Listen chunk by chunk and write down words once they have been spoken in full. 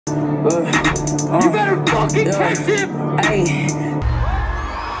You better fucking catch him! Hey.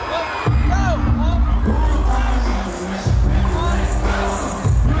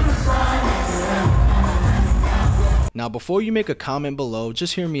 Now before you make a comment below,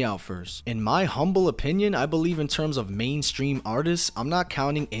 just hear me out first. In my humble opinion, I believe in terms of mainstream artists, I'm not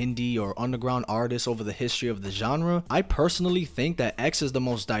counting indie or underground artists over the history of the genre. I personally think that X is the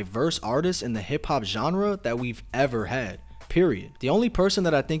most diverse artist in the hip hop genre that we've ever had. Period. The only person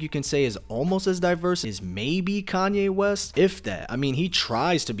that I think you can say is almost as diverse is maybe Kanye West, if that. I mean, he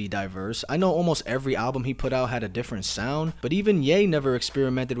tries to be diverse. I know almost every album he put out had a different sound, but even Ye never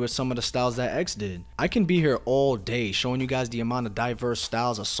experimented with some of the styles that X did. I can be here all day showing you guys the amount of diverse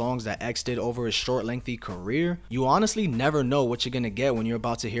styles of songs that X did over his short, lengthy career. You honestly never know what you're gonna get when you're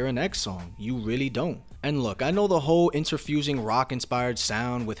about to hear an X song. You really don't. And look, I know the whole interfusing rock-inspired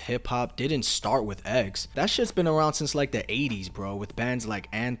sound with hip-hop didn't start with X. That shit's been around since like the 80s, bro, with bands like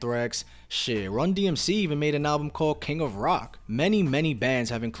Anthrax. Shit, Run DMC even made an album called King of Rock. Many bands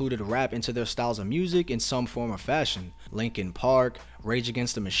have included rap into their styles of music in some form or fashion. Linkin Park, Rage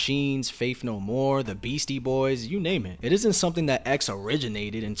Against the Machines, Faith No More, the Beastie Boys, you name it. It isn't something that X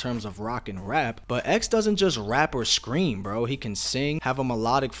originated in terms of rock and rap, but X doesn't just rap or scream, bro. He can sing, have a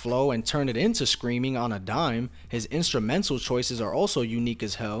melodic flow, and turn it into screaming on a dime. His instrumental choices are also unique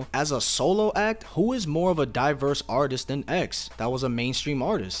as hell. As a solo act, who is more of a diverse artist than X? That was a mainstream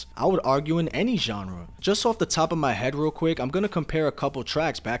artist. I would argue in any genre. Just off the top of my head real quick, I'm gonna compare a couple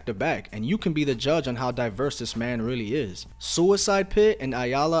tracks back to back, and you can be the judge on how diverse this man really is. Suicide Pit and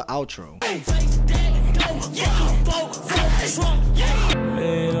Ayala Outro.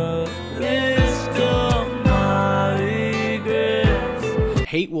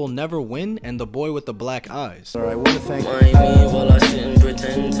 Hate Will Never Win and The Boy with the Black Eyes. Alright, what to thank you. While I sit and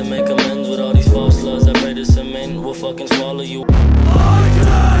pretend to make amends with all these false laws, I pray the cement will fucking swallow you.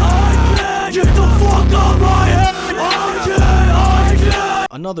 Get the fuck out my head!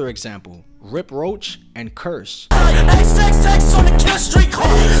 Another example, Rip Roach and Curse. XXX on the kill street car.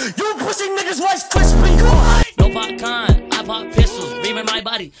 You pussy niggas Rice Krispie. No popcorn, I pop pistols, reaming my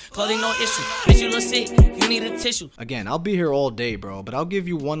body, clothing no issue. Bitch, you look sick, you need a tissue. Again, I'll be here all day, bro, but I'll give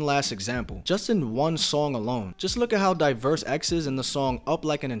you one last example. Just in one song alone. Just look at how diverse X is in the song Up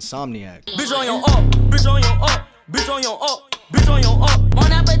Like an Insomniac. Bitch on your up, bitch on your up, bitch on your up, bitch on your up.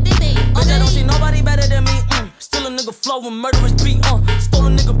 Bon appetit, bitch, I don't see nobody better than me. Still a nigga flow with murderous beat, stole a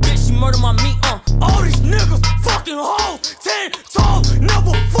nigga bitch, she murder my meat, All these niggas fucking hoes, 10 toes,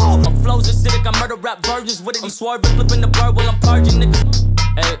 never fall. My flow's acidic, I murder rap virgins with it. I'm swerving, flipping the bird while I'm purging niggas.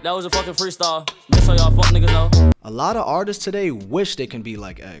 Hey, that was a fucking freestyle. Just so y'all fuck niggas know. A lot of artists today wish they can be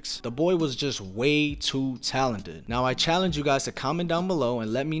like X. The boy was just way too talented. Now I challenge you guys to comment down below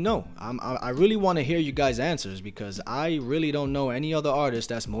and let me know. I really want to hear you guys' answers because I really don't know any other artist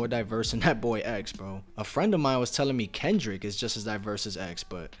that's more diverse than that boy X, bro. A friend of mine was telling me Kendrick is just as diverse as X,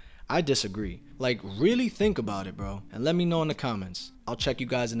 but I disagree. Like, really think about it, bro, and let me know in the comments. I'll check you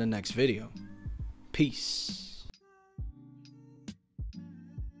guys in the next video. Peace.